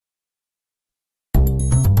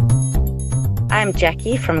I'm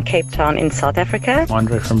Jackie from Cape Town in South Africa.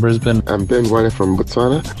 Andre from Brisbane. I'm Ben Wine from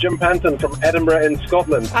Botswana. Jim Panton from Edinburgh in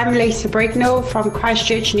Scotland. I'm Lisa Brignall from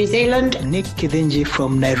Christchurch, New Zealand. Nick Kidinji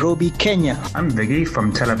from Nairobi, Kenya. I'm Viggy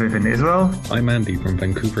from Tel Aviv in Israel. I'm Andy from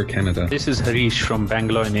Vancouver, Canada. This is Harish from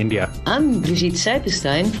Bangalore in India. I'm Brigitte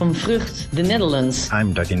Seipenstein from Vrucht, the Netherlands.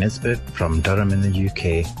 I'm Dougie Nisbet from Durham in the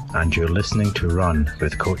UK, and you're listening to Run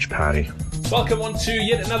with Coach Parry. Welcome on to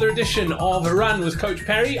yet another edition of Run with Coach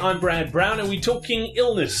Parry. I'm Brad Brown, and we're talking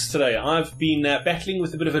illness today. I've been battling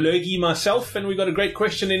with a bit of a lurgy myself, and we've got a great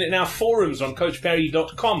question in our forums on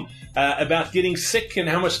coachparry.com about getting sick and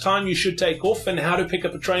how much time you should take off and how to pick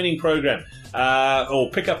up a training program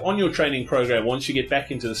or pick up on your training program once you get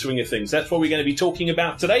back into the swing of things. That's what we're going to be talking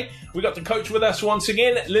about today. We've got the coach with us once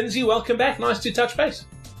again. Lindsay, welcome back. Nice to touch base.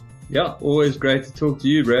 Yeah, always great to talk to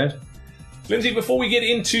you, Brad. Lindsay, before we get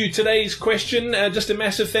into today's question, just a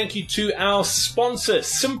massive thank you to our sponsor,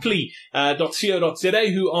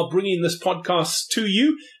 Simply.co.za, who are bringing this podcast to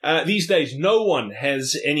you. These days, no one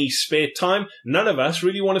has any spare time. None of us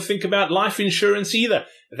really want to think about life insurance either.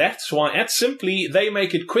 That's why at Simply, they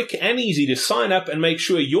make it quick and easy to sign up and make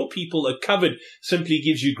sure your people are covered. Simply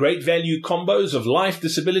gives you great value combos of life,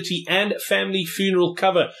 disability, and family funeral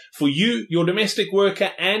cover for you, your domestic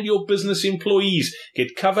worker, and your business employees.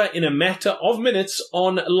 Get cover in a matter of minutes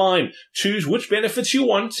online. Choose which benefits you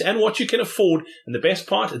want and what you can afford. And the best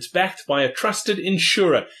part, it's backed by a trusted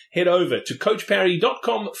insurer. Head over to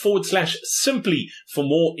coachparry.com/simply for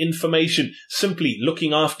more information. Simply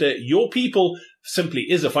looking after your people. Simply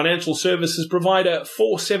is a financial services provider.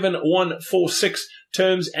 47146.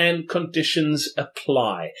 Terms and conditions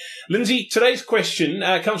apply. Lindsay, today's question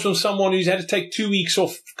comes from someone who's had to take 2 weeks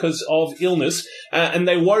off because of illness, and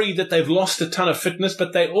they worry that they've lost a ton of fitness,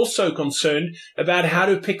 but they're also concerned about how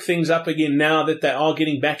to pick things up again now that they are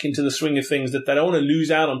getting back into the swing of things, that they don't want to lose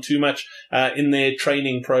out on too much in their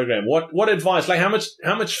training program. What advice, like how much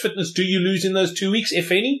fitness do you lose in those 2 weeks,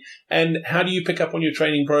 if any, and how do you pick up on your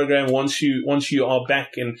training program once you are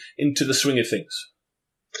back into the swing of things?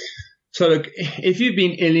 So look, if you've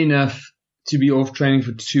been ill enough to be off training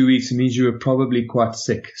for 2 weeks, it means you were probably quite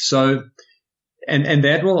sick. So, and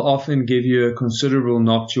that will often give you a considerable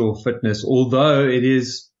knock to your fitness, although it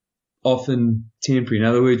is often temporary. In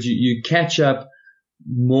other words, you catch up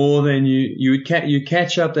more than you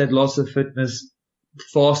catch up that loss of fitness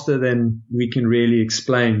faster than we can really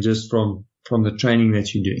explain just from the training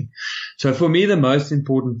that you're doing. So for me, the most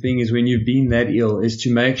important thing is when you've been that ill is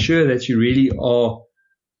to make sure that you really are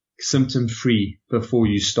symptom-free before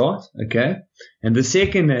you start, okay? And the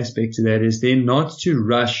second aspect to that is then not to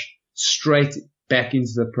rush straight back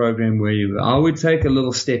into the program where you were. I would take a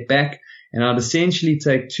little step back and I'd essentially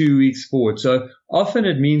take 2 weeks forward. So often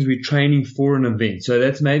it means we're training for an event. So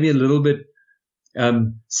that's maybe a little bit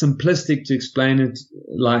simplistic to explain it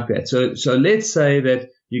like that. So let's say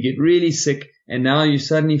that you get really sick and now you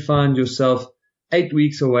suddenly find yourself 8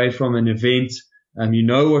 weeks away from an event. You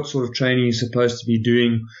know what sort of training you're supposed to be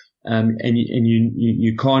doing. And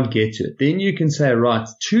you can't get to it. Then you can say, right,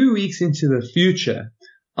 2 weeks into the future,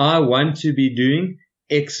 I want to be doing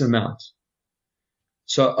X amount.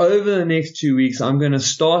 So over the next 2 weeks, I'm going to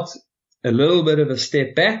start a little bit of a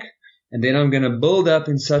step back, and then I'm going to build up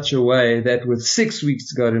in such a way that with 6 weeks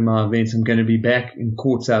to go to my event, I'm going to be back and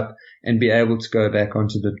caught up and be able to go back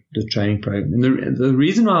onto the training program. And the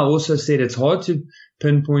reason why I also said it's hard to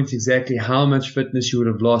pinpoint exactly how much fitness you would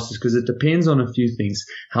have lost is because it depends on a few things.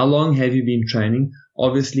 How long have you been training?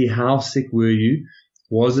 Obviously, how sick were you?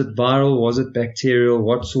 Was it viral? Was it bacterial?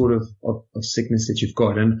 What sort of sickness that you've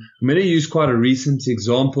got? And I'm going to use quite a recent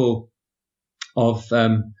example of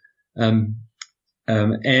I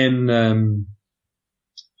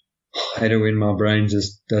hate it when my brain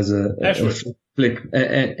just does a flick.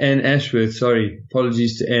 Anne Ashworth, sorry,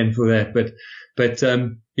 apologies to Anne for that, but I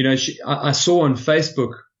saw on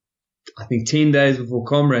Facebook, I think 10 days before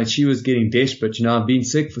Comrade, she was getting desperate. I've been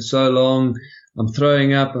sick for so long, I'm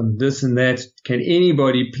throwing up, I'm this and that. Can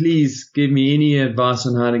anybody please give me any advice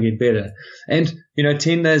on how to get better? And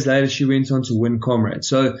 10 days later, she went on to win Comrade.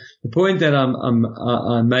 So the point that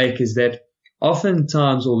I make is that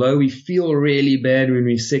oftentimes, although we feel really bad when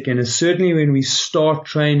we're sick, and certainly when we start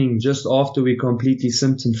training just after we're completely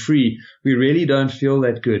symptom-free, we really don't feel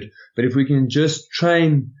that good. But if we can just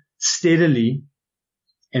train steadily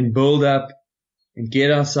and build up and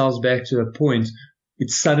get ourselves back to a point,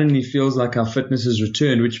 it suddenly feels like our fitness has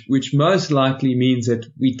returned, which most likely means that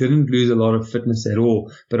we didn't lose a lot of fitness at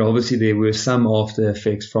all, but obviously there were some after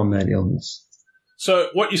effects from that illness. So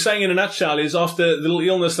what you're saying in a nutshell is after the little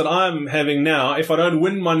illness that I'm having now, if I don't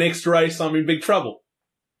win my next race, I'm in big trouble.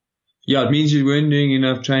 Yeah, it means you weren't doing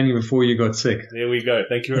enough training before you got sick. There we go.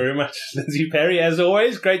 Thank you very much, Lindsay Parry. As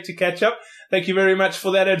always, great to catch up. Thank you very much for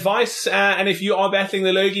that advice. And if you are battling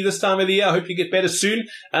the lurgy this time of the year, I hope you get better soon.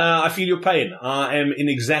 I feel your pain. I am in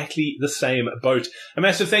exactly the same boat. A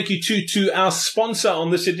massive thank you to our sponsor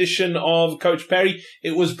on this edition of Coach Parry.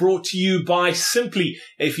 It was brought to you by Simply.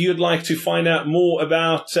 If you'd like to find out more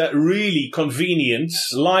about really convenient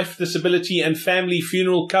life, disability and family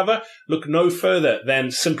funeral cover, look no further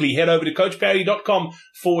than Simply. Head over to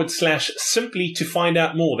coachparry.com/simply to find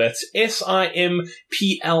out more. That's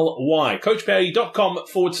SIMPLY.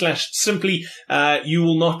 coachparry.com/simply. You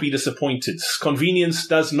will not be disappointed. Convenience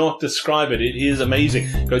does not describe it. It is amazing.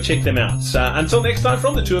 Go check them out. Until next time,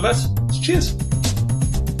 from the two of us, cheers.